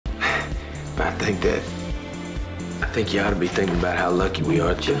I think you ought to be thinking about how lucky we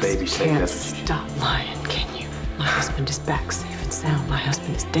are that your baby saved us. Stop lying, can you? My husband is back safe and sound. My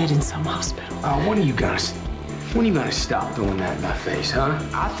husband is dead in some hospital. When are you gonna stop doing that in my face, huh?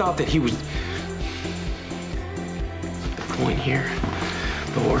 I thought that he was... The point here,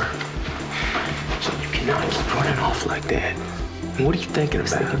 Thor, so you cannot keep running off like that. And what are you thinking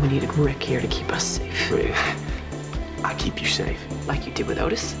about? I was thinking we needed Rick here to keep us safe. I keep you safe. Like you did with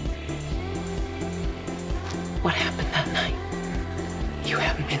Otis? What happened that night? You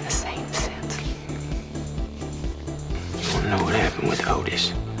haven't been the same since. You wanna know what happened with Otis?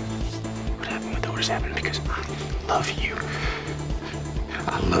 What happened with Otis happened because I love you.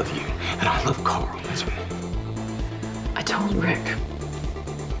 I love you, and I love Carl. I told Rick.